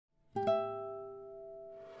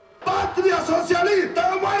¡Patria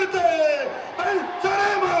socialista a muerte!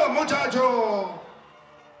 ¡Venceremos, muchachos!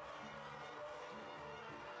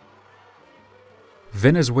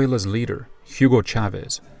 Venezuela's leader, Hugo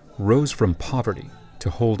Chávez, rose from poverty to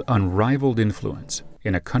hold unrivaled influence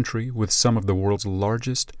in a country with some of the world's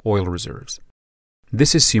largest oil reserves.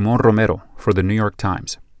 This is Simón Romero for the New York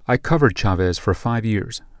Times. I covered Chávez for 5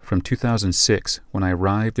 years, from 2006, when I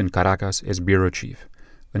arrived in Caracas as bureau chief,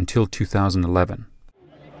 until 2011.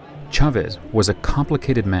 Chávez was a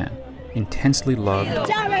complicated man, intensely loved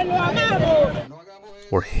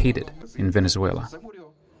or hated in Venezuela.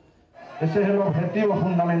 Ese es el objetivo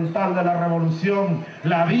fundamental de la revolución,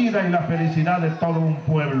 la vida y la felicidad de todo un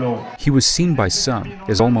pueblo. He was seen by some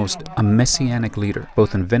as almost a messianic leader,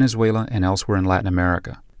 both in Venezuela and elsewhere in Latin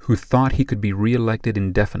America, who thought he could be re-elected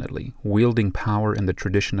indefinitely, wielding power in the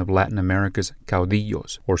tradition of Latin America's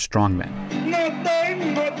caudillos, or strongmen.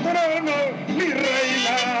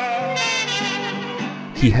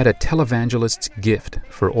 He had a televangelist's gift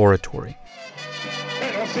for oratory.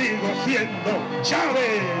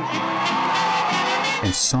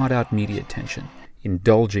 And sought out media attention,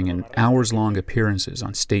 indulging in hours-long appearances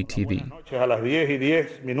on state TV.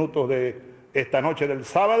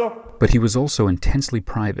 But he was also intensely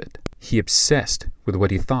private. He obsessed with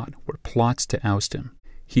what he thought were plots to oust him.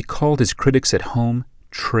 He called his critics at home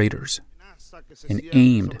traitors and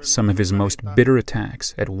aimed some of his most bitter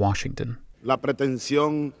attacks at Washington. La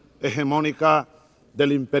pretensión hegemónica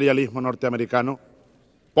del imperialismo norteamericano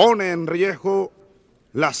pone en riesgo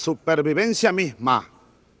la supervivencia misma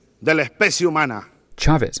de la especie humana.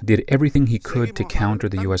 Chávez did everything he could to counter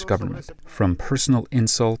the U.S. government, from personal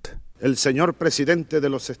insult El señor presidente de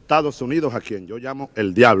los Estados Unidos, a quien yo llamo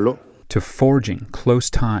el diablo, to forging close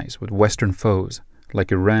ties with Western foes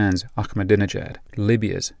like Iran's Ahmadinejad,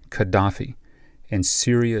 Libya's Gaddafi, and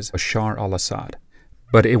Syria's Bashar al-Assad.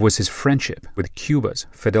 But it was his friendship with Cuba's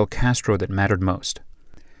Fidel Castro that mattered most.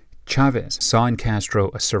 Chávez saw in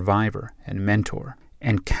Castro a survivor and mentor,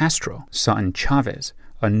 and Castro saw in Chávez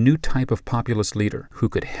a new type of populist leader who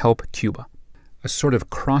could help Cuba. A sort of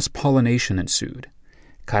cross-pollination ensued,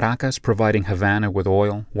 Caracas providing Havana with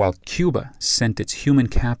oil, while Cuba sent its human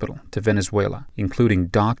capital to Venezuela, including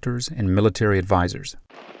doctors and military advisors.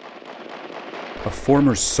 A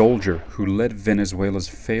former soldier who led Venezuela's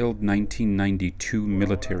failed 1992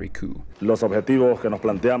 military coup. Los objetivos que nos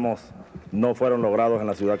planteamos no fueron logrados en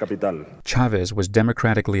la ciudad capital. Chávez was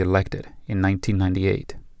democratically elected in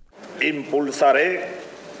 1998. impulsaré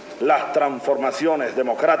las transformaciones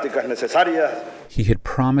democráticas necesarias. He had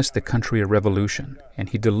promised the country a revolution, and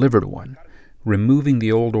he delivered one, removing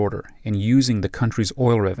the old order and using the country's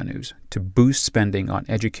oil revenues to boost spending on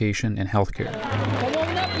education and healthcare.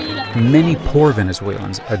 Many poor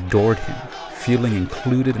Venezuelans adored him, feeling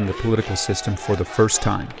included in the political system for the first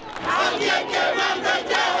time.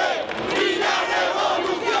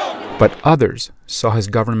 But others saw his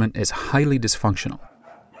government as highly dysfunctional.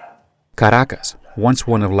 Caracas, once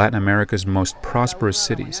one of Latin America's most prosperous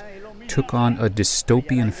cities, took on a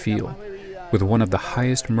dystopian feel with one of the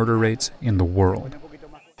highest murder rates in the world.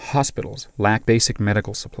 Hospitals lacked basic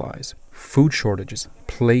medical supplies. Food shortages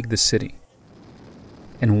plagued the city.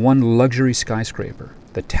 And one luxury skyscraper,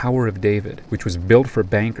 the Tower of David, which was built for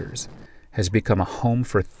bankers, has become a home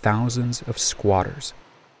for thousands of squatters.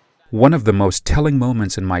 One of the most telling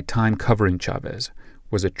moments in my time covering Chávez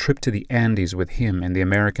was a trip to the Andes with him and the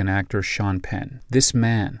American actor Sean Penn. This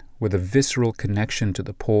man, with a visceral connection to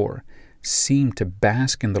the poor, seemed to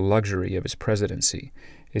bask in the luxury of his presidency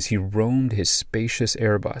as he roamed his spacious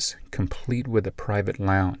Airbus, complete with a private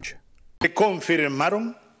lounge.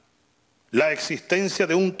 Confirmaron la existencia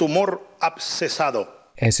de un tumor abscesado.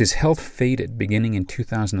 As his health faded beginning in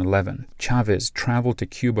 2011, Chávez traveled to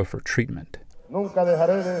Cuba for treatment. Nunca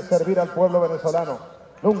dejaré de servir al pueblo venezolano.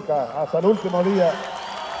 Nunca, hasta el último día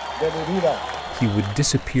de mi vida. He would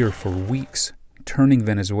disappear for weeks, turning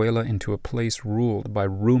Venezuela into a place ruled by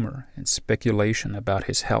rumor and speculation about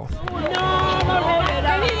his health.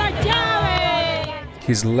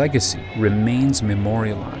 His legacy remains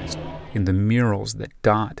memorialized in the murals that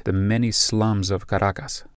dot the many slums of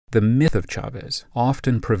Caracas. The myth of Chávez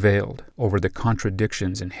often prevailed over the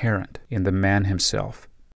contradictions inherent in the man himself.